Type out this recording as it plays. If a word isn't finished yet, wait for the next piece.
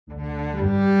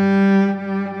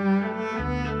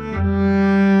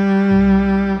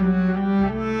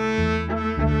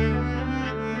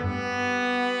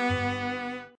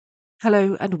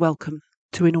Hello and welcome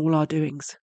to In All Our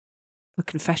Doings, a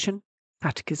confession,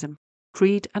 catechism,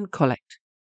 creed and collect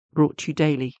brought to you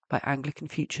daily by Anglican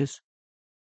Futures.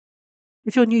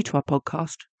 If you're new to our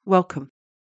podcast, welcome.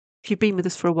 If you've been with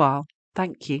us for a while,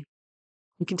 thank you.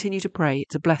 We continue to pray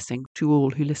it's a blessing to all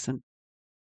who listen.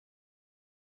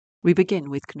 We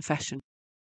begin with confession.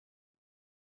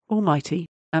 Almighty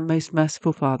and most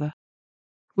merciful Father,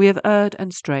 we have erred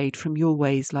and strayed from your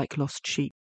ways like lost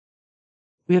sheep.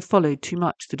 We have followed too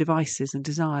much the devices and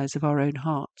desires of our own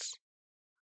hearts.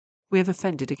 We have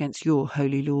offended against your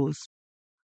holy laws.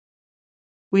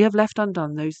 We have left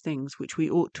undone those things which we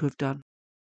ought to have done,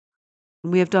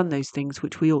 and we have done those things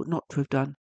which we ought not to have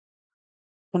done.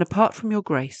 And apart from your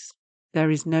grace,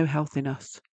 there is no health in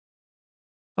us.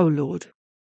 O Lord,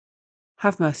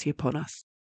 have mercy upon us.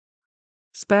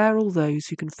 Spare all those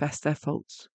who confess their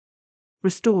faults.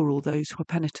 Restore all those who are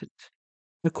penitent,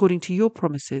 according to your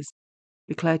promises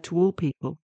declared to all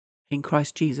people in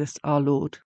Christ Jesus our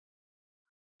Lord.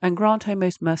 And grant, O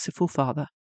most merciful Father,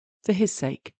 for his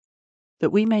sake, that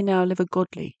we may now live a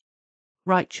godly,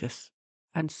 righteous,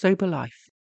 and sober life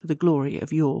for the glory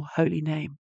of your holy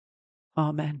name.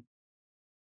 Amen.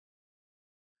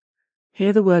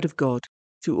 Hear the word of God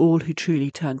to all who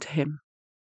truly turn to him.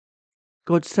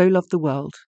 God so loved the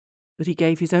world that he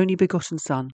gave his only begotten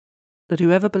Son, that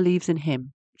whoever believes in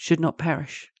him should not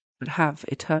perish, but have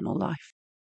eternal life.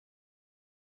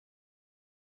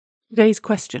 Today's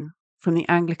question from the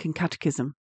Anglican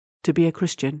Catechism, to be a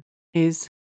Christian, is: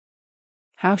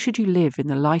 how should you live in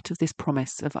the light of this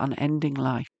promise of unending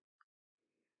life?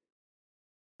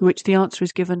 To which the answer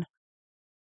is given: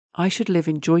 I should live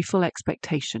in joyful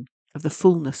expectation of the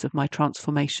fullness of my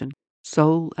transformation,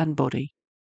 soul and body,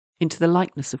 into the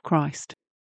likeness of Christ.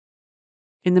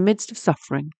 In the midst of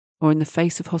suffering, or in the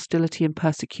face of hostility and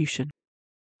persecution,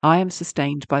 I am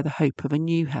sustained by the hope of a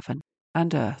new heaven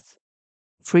and earth,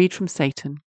 freed from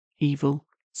Satan, evil,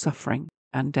 suffering,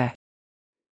 and death.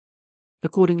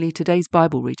 Accordingly, today's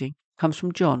Bible reading comes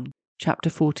from John chapter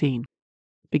 14,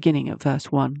 beginning at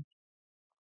verse 1.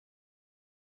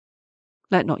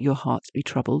 Let not your hearts be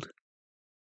troubled.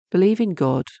 Believe in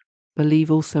God, believe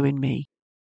also in me.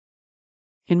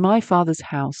 In my Father's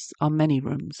house are many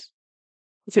rooms.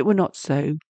 If it were not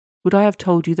so, would I have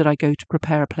told you that I go to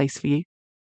prepare a place for you?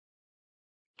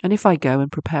 And if I go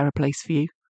and prepare a place for you,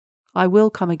 I will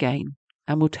come again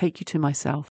and will take you to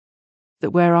myself,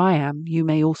 that where I am you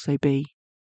may also be.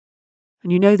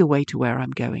 And you know the way to where I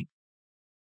am going.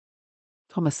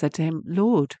 Thomas said to him,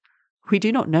 Lord, we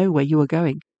do not know where you are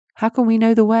going. How can we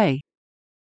know the way?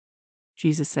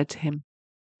 Jesus said to him,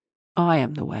 I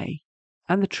am the way,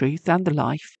 and the truth, and the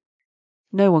life.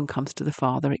 No one comes to the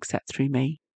Father except through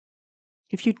me.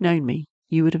 If you'd known me,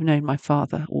 you would have known my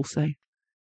Father also.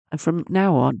 And from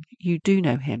now on you do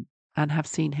know him and have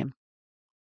seen him.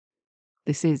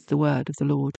 This is the word of the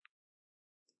Lord.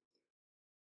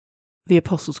 The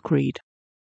Apostles' Creed.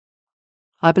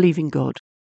 I believe in God,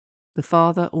 the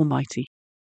Father Almighty,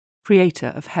 creator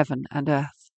of heaven and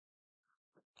earth.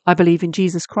 I believe in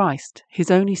Jesus Christ, his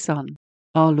only Son,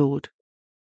 our Lord.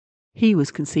 He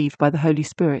was conceived by the Holy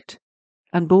Spirit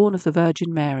and born of the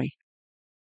Virgin Mary.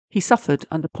 He suffered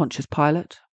under Pontius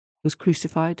Pilate, was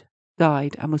crucified,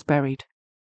 died, and was buried.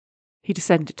 He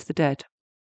descended to the dead.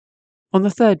 On the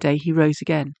third day he rose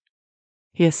again.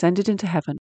 He ascended into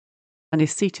heaven and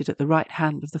is seated at the right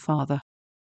hand of the Father.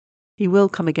 He will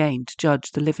come again to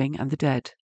judge the living and the dead.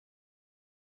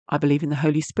 I believe in the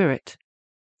Holy Spirit,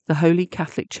 the Holy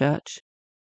Catholic Church,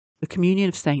 the communion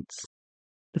of saints,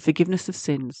 the forgiveness of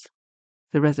sins,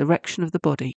 the resurrection of the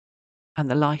body, and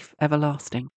the life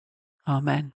everlasting.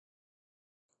 Amen.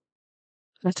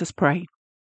 Let us pray.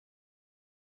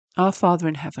 Our Father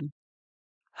in heaven,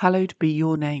 hallowed be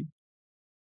your name.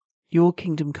 Your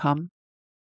kingdom come,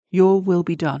 your will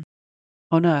be done,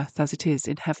 on earth as it is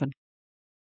in heaven.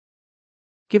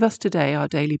 Give us today our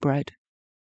daily bread,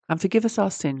 and forgive us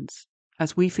our sins,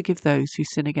 as we forgive those who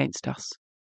sin against us.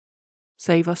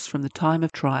 Save us from the time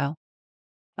of trial,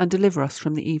 and deliver us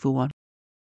from the evil one.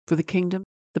 For the kingdom,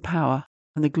 the power,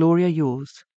 and the glory are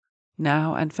yours,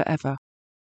 now and forever.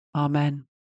 Amen.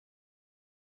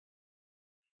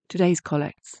 Today's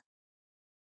Collects.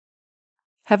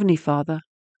 Heavenly Father,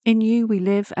 in you we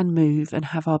live and move and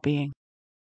have our being.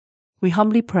 We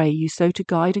humbly pray you so to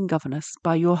guide and govern us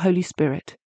by your Holy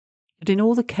Spirit, that in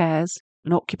all the cares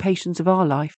and occupations of our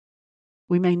life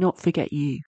we may not forget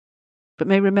you, but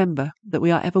may remember that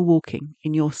we are ever walking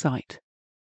in your sight.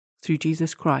 Through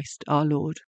Jesus Christ our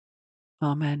Lord.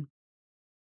 Amen.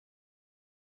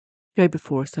 Go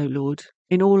before us, O Lord,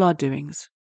 in all our doings,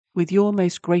 with your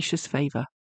most gracious favour,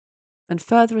 and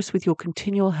further us with your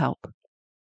continual help,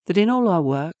 that in all our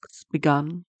works,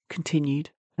 begun, continued,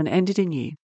 and ended in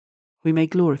you, we may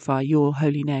glorify your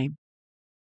holy name,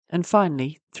 and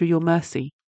finally, through your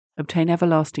mercy, obtain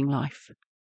everlasting life.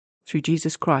 Through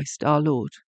Jesus Christ our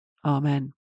Lord.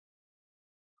 Amen.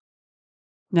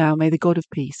 Now may the God of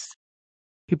peace,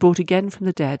 who brought again from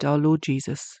the dead our Lord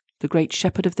Jesus, the great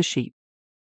shepherd of the sheep,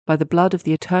 by the blood of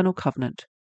the eternal covenant,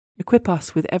 equip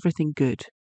us with everything good,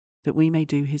 that we may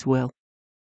do his will,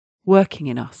 working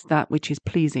in us that which is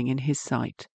pleasing in his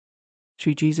sight.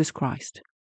 Through Jesus Christ,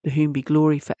 to whom be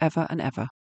glory for ever and ever.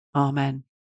 Amen.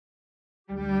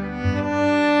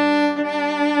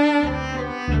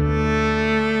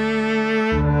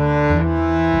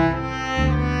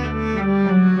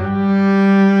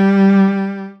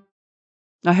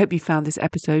 I hope you found this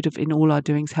episode of In All Our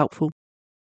Doings helpful.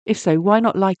 If so, why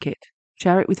not like it,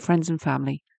 share it with friends and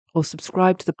family, or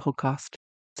subscribe to the podcast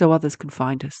so others can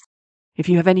find us. If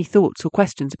you have any thoughts or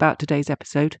questions about today's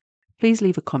episode, please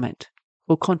leave a comment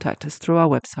or contact us through our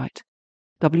website,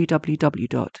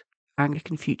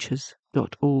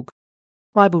 www.anglicanfutures.org.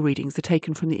 Bible readings are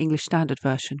taken from the English Standard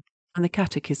Version and the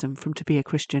Catechism from To Be a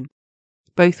Christian,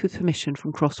 both with permission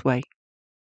from Crossway.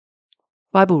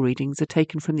 Bible readings are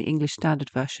taken from the English Standard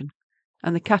Version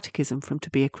and the Catechism from To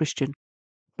Be a Christian,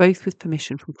 both with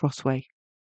permission from Crossway.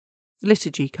 The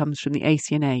liturgy comes from the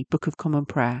ACNA Book of Common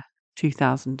Prayer,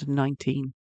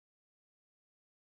 2019.